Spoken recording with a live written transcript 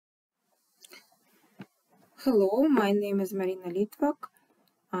Hello, my name is Marina Litvak.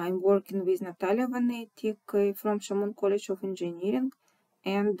 I'm working with Natalia Vanetik from Shaman College of Engineering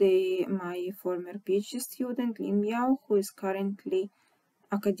and my former PhD student Miao, who is currently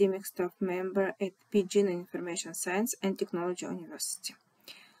academic staff member at PG in Information Science and Technology University.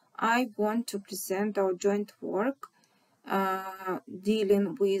 I want to present our joint work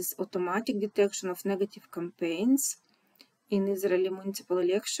dealing with automatic detection of negative campaigns in Israeli municipal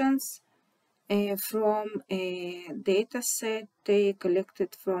elections from a data set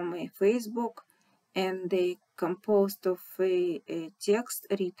collected from Facebook and composed of a text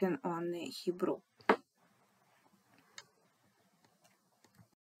written on Hebrew.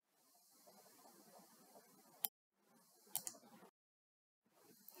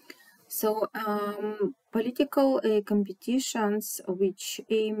 So, political competitions which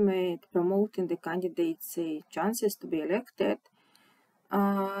aim at promoting the candidates' chances to be elected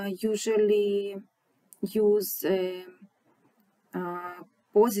usually use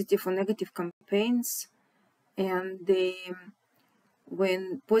positive or negative campaigns, and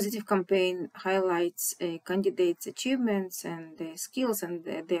when positive campaign highlights a candidate's achievements and their skills and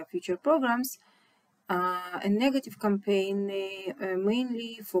their future programs, a negative campaign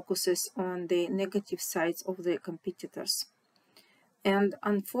mainly focuses on the negative sides of the competitors. And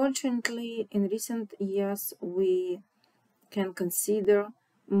unfortunately, in recent years, we can consider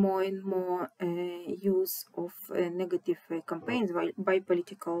more and more use of negative campaigns by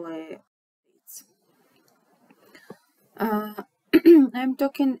political leaders. I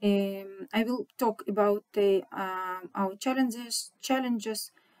will talk about our challenges,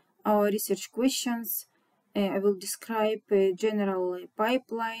 our research questions. I will describe a general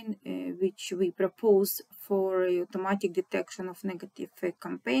pipeline which we propose for automatic detection of negative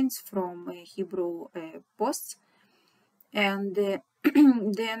campaigns from Hebrew posts. And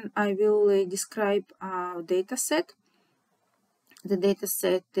then I will describe our data set. The data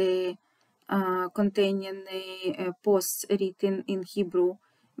set containing posts written in Hebrew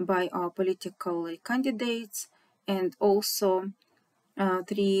by our political candidates, and also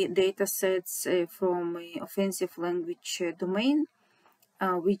 3 data sets from offensive language domain,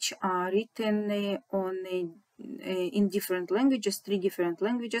 which are written in different languages, 3 different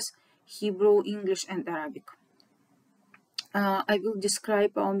languages: Hebrew, English, and Arabic. I will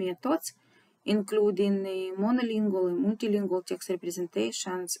describe our methods, including monolingual and multilingual text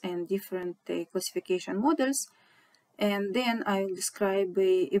representations and different classification models. And then I will describe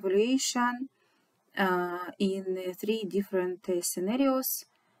evaluation in 3 different scenarios: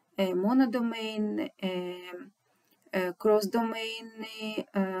 monodomain, cross-domain,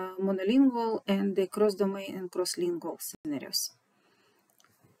 monolingual, and cross-domain and cross-lingual scenarios.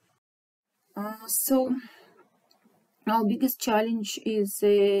 So our biggest challenge is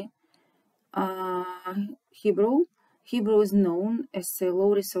Hebrew. Hebrew is known as a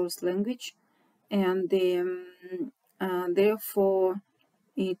low resource language, and therefore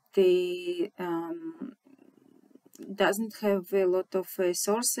it doesn't have a lot of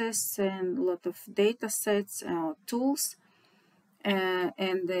sources and a lot of data sets or tools.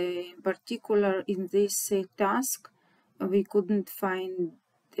 And in particular, in this task, we couldn't find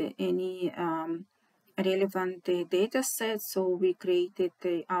any relevant data sets, so we created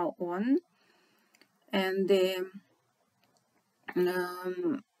our own. And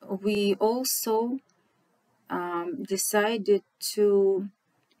we also decided to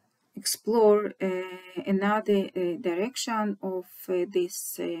explore another direction of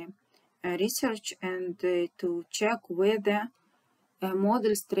this research, and to check whether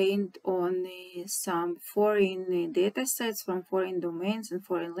models trained on some foreign data sets from foreign domains and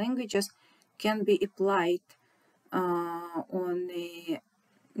foreign languages can be applied on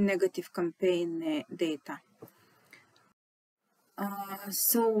negative campaign data.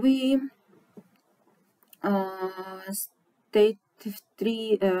 So we state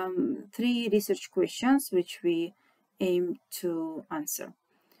three research questions which we aim to answer.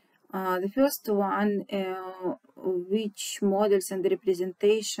 The first one, which models and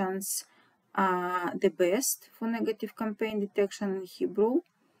representations are the best for negative campaign detection in Hebrew?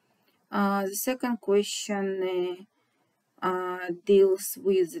 The second question deals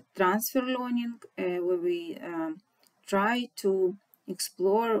with transfer learning, where we try to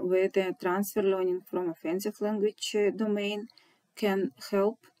explore whether transfer learning from offensive language domain can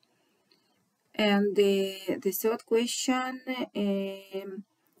help. And the third question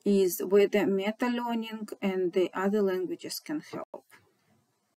is whether meta-learning and the other languages can help.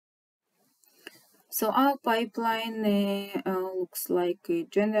 So our pipeline looks like a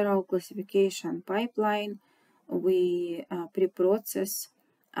general classification pipeline. We pre-process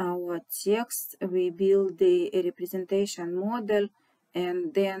our text, we build a representation model,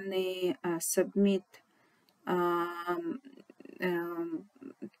 and then submit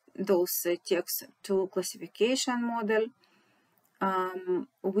those texts to classification model.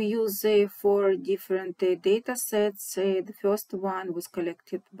 We use 4 different data sets. The first one was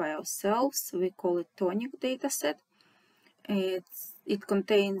collected by ourselves. We call it tonic data set. It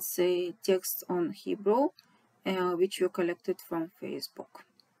contains text on Hebrew, which were collected from Facebook.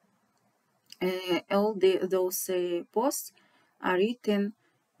 All those posts are written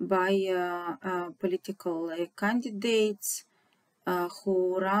by political candidates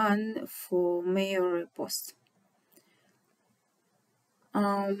who run for mayor posts.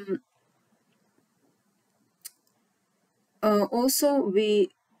 Also, we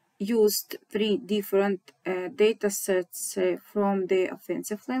used 3 different data sets from the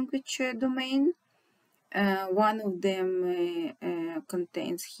offensive language domain. One of them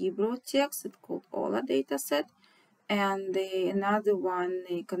contains Hebrew text, it's called Ola dataset, and another one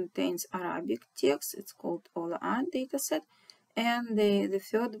contains Arabic text, it's called Ola dataset, and the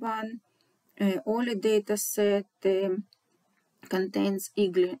third one, Ola dataset, contains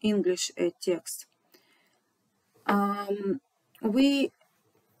English text. We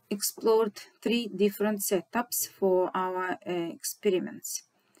explored 3 different setups for our experiments.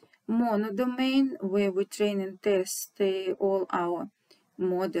 Monodomain, where we train and test all our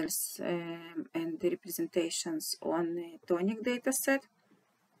models and the representations on the tonic dataset.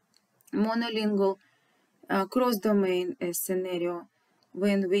 Monolingual, cross-domain scenario,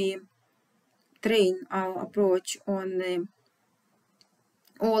 when we train our approach on the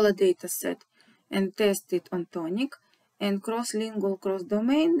Ola dataset and test it on tonic. And cross-lingual,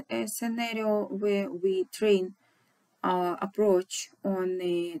 cross-domain scenario, where we train our approach on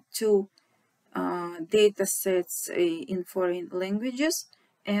 2 data sets in foreign languages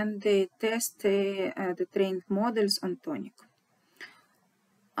and test the trained models on tonic.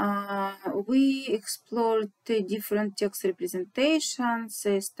 We explored different text representations,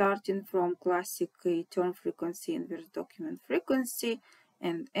 starting from classic term frequency, inverse document frequency,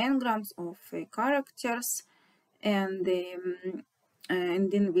 and n-grams of characters, and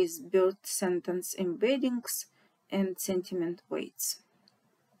then with birth sentence embeddings and sentiment weights.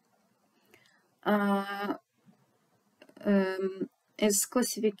 As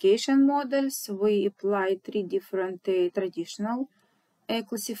classification models, we apply 3 different traditional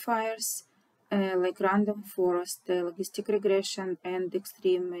classifiers like random forest, logistic regression, and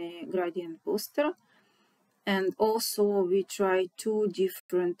extreme gradient booster. And also we try 2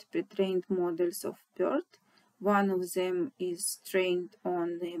 different pre-trained models of BERT. One of them is trained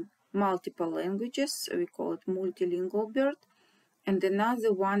on multiple languages, we call it multilingual BERT, and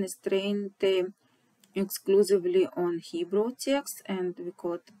another one is trained exclusively on Hebrew text, and we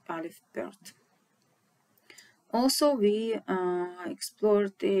call it Aleph BERT. Also, we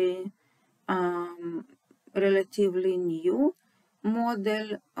explored a relatively new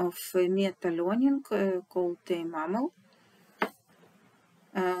model of meta-learning called MAML,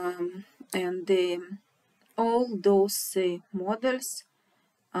 and all those models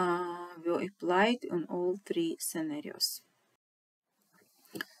were applied on all 3 scenarios.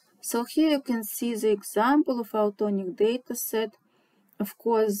 So here you can see the example of our tonic dataset. Of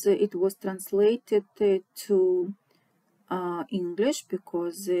course, it was translated to English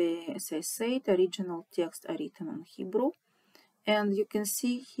because, as I said, original texts are written on Hebrew. And you can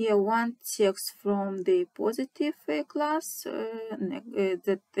see here one text from the positive class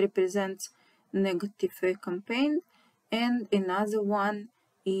that represents negative campaign, and another one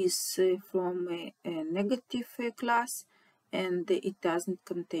is from a negative class, and it doesn't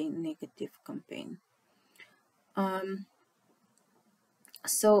contain negative campaign.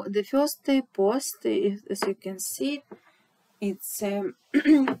 So the first post, as you can see, it's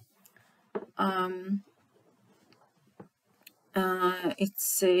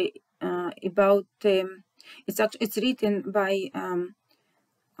about it's written by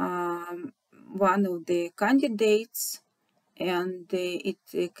one of the candidates, and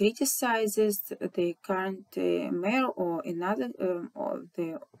it criticizes the current mayor or another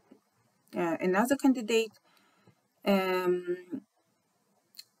another candidate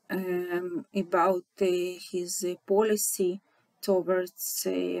about his policy towards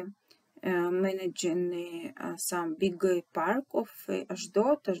managing some big park of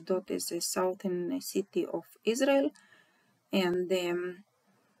Ashdod. Ashdod is a southern city of Israel, and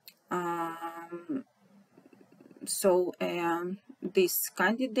so this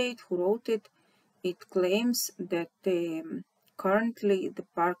candidate who wrote it, claims that currently the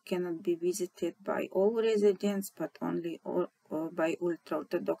park cannot be visited by all residents, but only by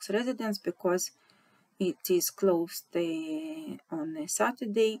ultra-Orthodox residents because it is closed on a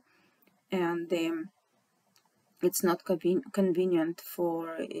Saturday, and it's not convenient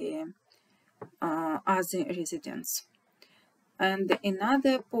for other residents. And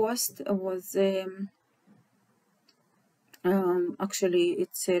another post was actually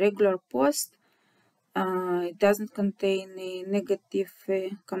it's a regular post. It doesn't contain a negative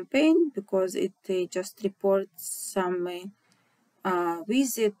campaign because it just reports some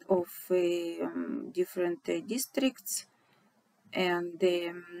visit of different districts and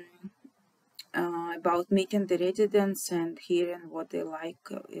about meeting the residents and hearing what they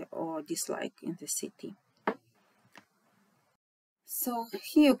like or dislike in the city. So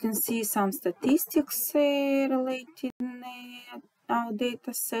here you can see some statistics related in our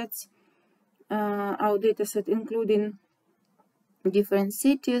data sets. Our data set including different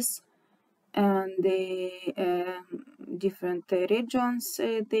cities and the different regions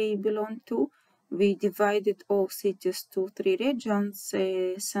they belong to. We divided all cities to 3 regions,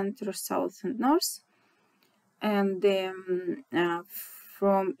 center, south, and north. And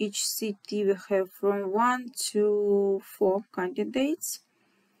from each city we have from 1 to 4 candidates.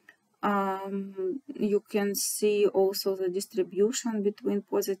 You can see also the distribution between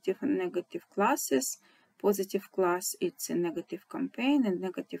positive and negative classes. Positive class, it's a negative campaign, and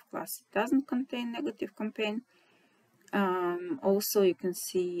negative class doesn't contain negative campaign. Also, you can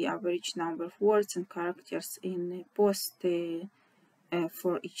see average number of words and characters in the post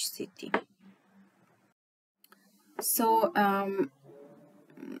for each city. So,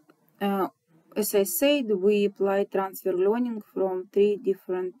 as I said, we apply transfer learning from 3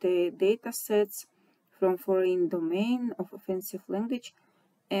 different data sets from foreign domain of offensive language,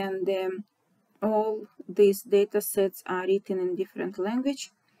 and all these data sets are written in different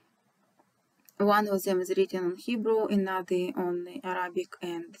language. One of them is written in Hebrew, another on Arabic,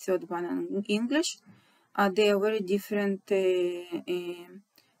 and the third one in English. They are very different in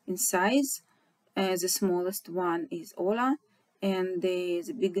size. The smallest one is Ola, and the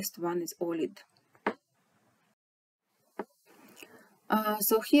biggest one is Olid.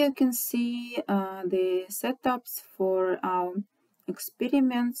 So here you can see the setups for our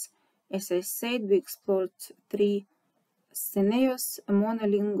experiments. As I said, we explored 3 scenarios: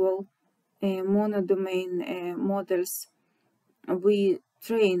 monolingual, monodomain models. We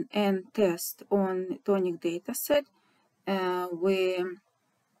train and test on tonic dataset. We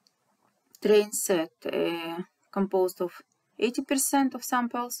train set composed of 80% of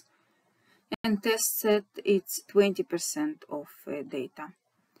samples, and test set it's 20% of data.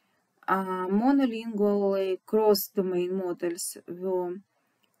 Monolingual cross-domain models were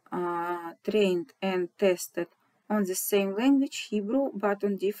trained and tested on the same language, Hebrew, but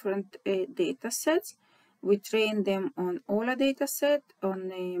on different data sets. We trained them on Ola dataset,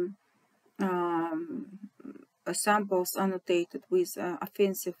 on samples annotated with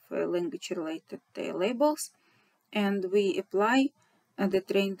offensive language-related labels, and we apply the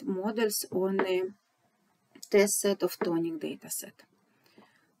trained models on a test set of tonic dataset.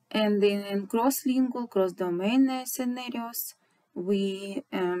 And in cross-lingual, cross-domain scenarios, we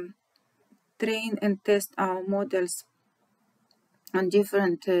train and test our models on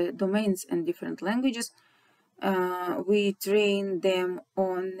different domains and different languages. We train them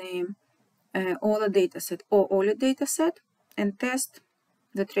on Ola dataset or Ola dataset and test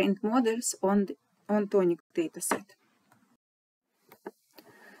the trained models on tonic dataset.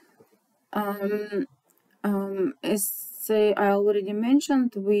 As I already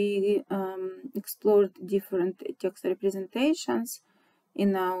mentioned, we explored different text representations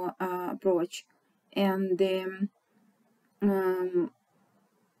in our approach, and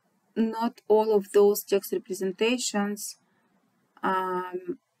not all of those text representations are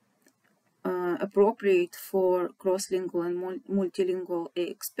appropriate for cross-lingual and multilingual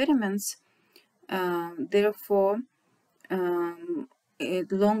experiments. Therefore, a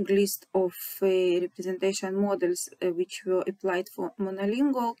long list of representation models which were applied for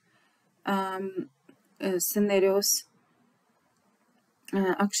monolingual scenarios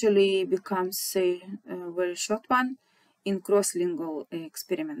actually becomes a very short one in cross-lingual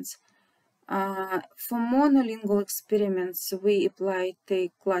experiments. For monolingual experiments, we applied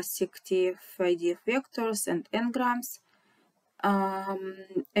the classic TF-IDF vectors and n-grams,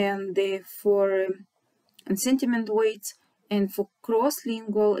 and for sentiment weights. And for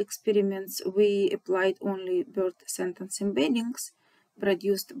cross-lingual experiments, we applied only BERT sentence embeddings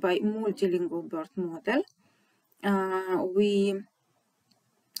produced by multilingual BERT model. We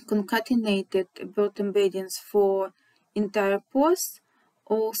concatenated BERT embeddings for entire posts,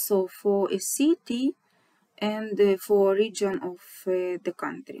 also for a city, and for region of the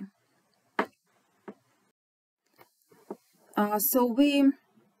country. So we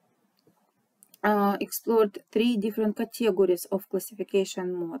explored 3 different categories of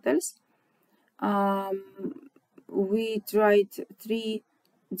classification models. We tried 3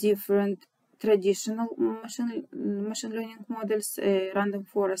 different traditional machine learning models, random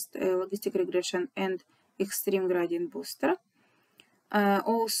forest, logistic regression, and extreme gradient booster.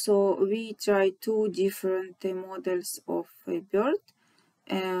 Also, we tried 2 different models of a bird.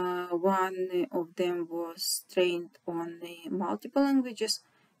 One of them was trained on multiple languages,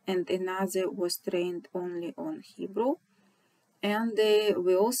 and another was trained only on Hebrew. And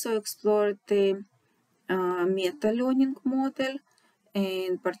we also explored the meta-learning model.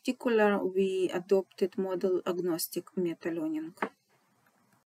 In particular, we adopted model-agnostic meta-learning.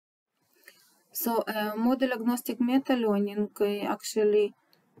 So model-agnostic meta-learning actually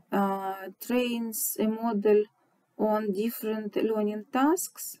trains a model on different learning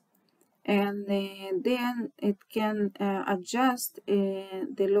tasks, and then it can adjust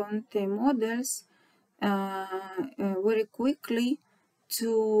the long-term models very quickly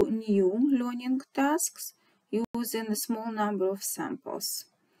to new learning tasks using a small number of samples.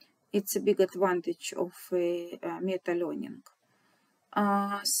 It's a big advantage of meta-learning.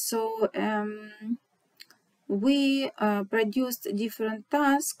 So we produced different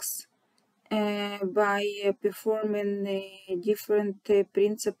tasks by performing different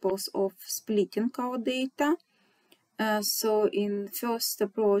principles of splitting our data. So in first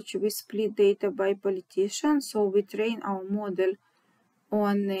approach, we split data by politician. So we train our model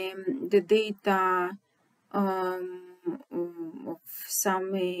on the data of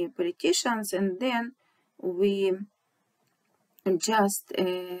some politicians, and then we adjust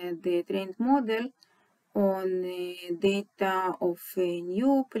the trained model on data of a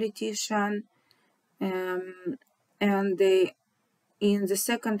new politician. And in the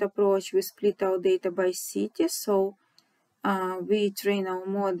second approach, we split our data by city. So we train our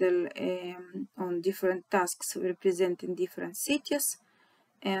model on different tasks representing different cities.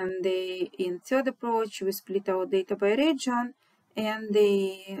 And in third approach, we split our data by region, and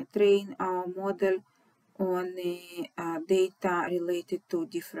they train our model on data related to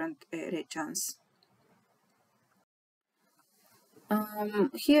different regions.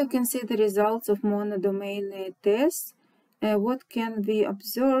 Here you can see the results of monodomain tests. What can we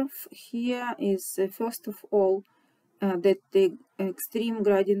observe here is, first of all, that the extreme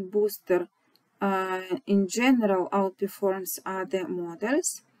gradient booster in general outperforms other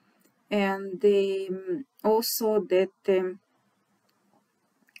models, and also that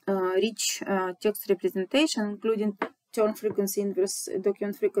rich text representation, including turn frequency, inverse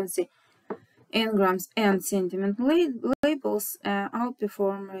document frequency, n-grams, and sentiment labels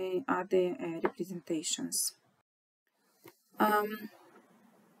outperform other representations.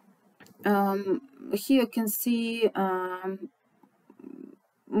 Here you can see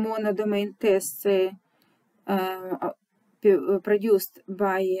monodomain tests produced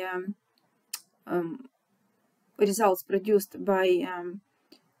by results produced by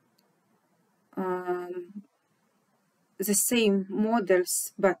the same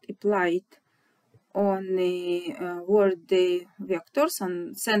models but applied on word vectors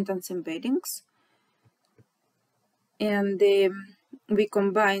and sentence embeddings. And we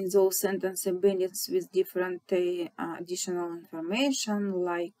combine those sentence embeddings with different additional information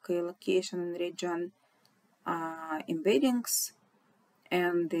like location and region embeddings,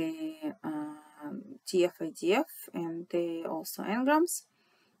 and TF-IDF, and also n-grams.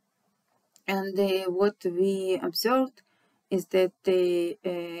 And what we observed is that the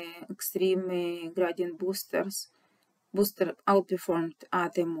extreme gradient booster outperformed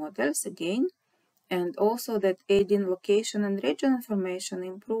other models again, and also that adding location and region information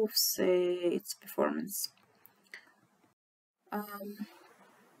improves its performance.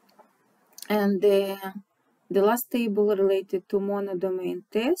 And the last table related to monodomain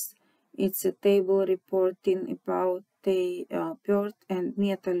tests, it's a table reporting about the BERT and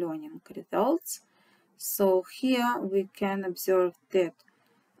meta-learning results. So here we can observe that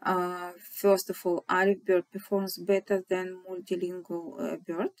first of all, Aleph BERT performs better than multilingual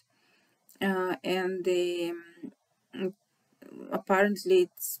BERT, and apparently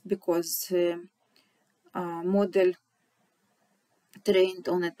it's because model trained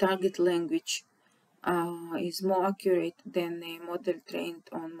on a target language is more accurate than a model trained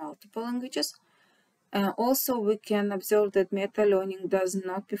on multiple languages. Also, we can observe that meta-learning does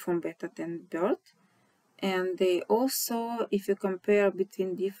not perform better than BERT. And also, if you compare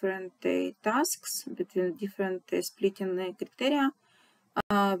between different tasks, between different splitting criteria,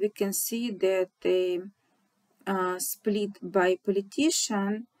 we can see that split by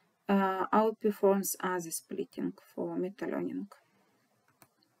politician outperforms other splitting for meta-learning.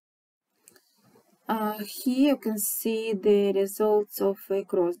 Here you can see the results of a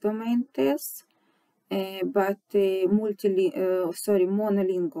cross-domain test, but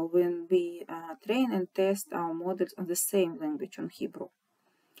monolingual when we train and test our models on the same language, on Hebrew.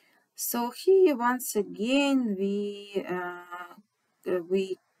 So here once again we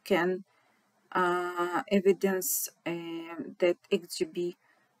can evidence that XGB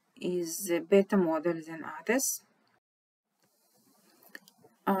is a better model than others.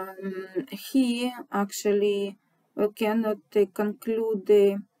 Here actually we cannot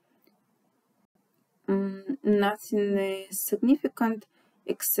conclude nothing significant,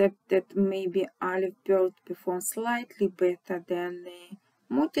 except that maybe Aleph BERT performs slightly better than the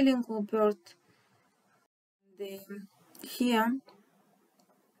multilingual BERT. Here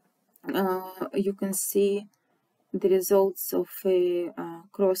you can see the results of a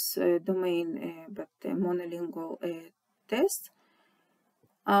cross-domain but monolingual test.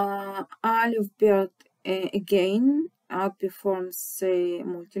 Aleph BERT again outperforms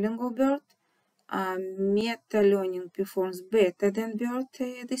multilingual BERT. Meta-learning performs better than BERT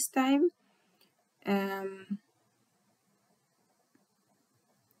this time.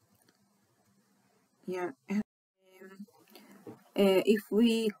 If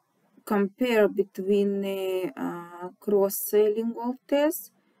we compare between cross-lingual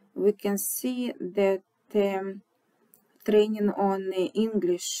tests, we can see that training on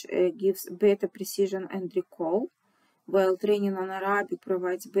English gives better precision and recall, while training on Arabic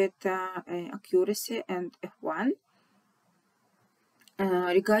provides better accuracy and F1.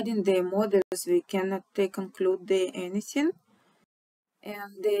 Regarding the models, we cannot conclude anything.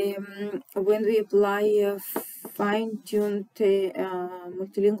 And when we apply fine-tuned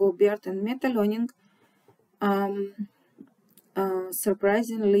multilingual BERT and meta-learning,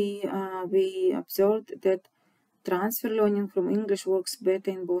 surprisingly, we observed that transfer learning from English works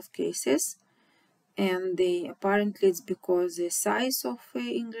better in both cases. And apparently it's because the size of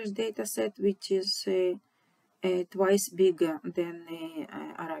English dataset, which is twice bigger than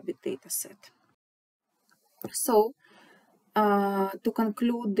Arabic dataset. So to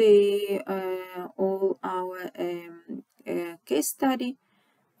conclude all our case study,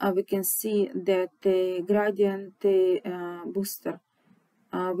 we can see that the gradient booster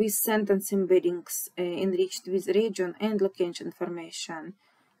with sentence embeddings enriched with region and location information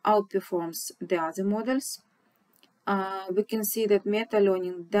outperforms the other models. We can see that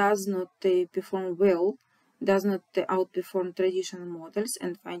meta-learning does not perform well, does not outperform traditional models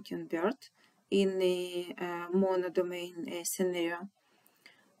and fine-tuned BERT in a monodomain scenario.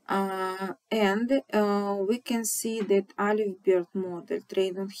 And we can see that Aleph BERT model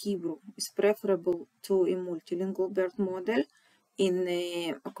trained on Hebrew is preferable to a multilingual BERT model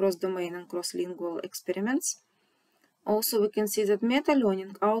in cross-domain and cross-lingual experiments. Also, we can see that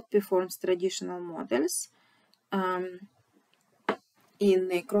meta-learning outperforms traditional models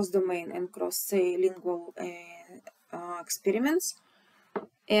in cross-domain and cross-lingual experiments.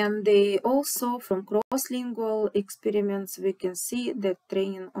 And also from cross-lingual experiments, we can see that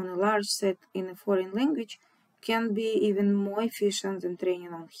training on a large set in a foreign language can be even more efficient than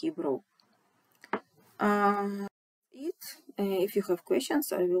training on Hebrew. If you have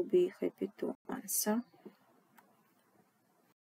questions, I will be happy to answer.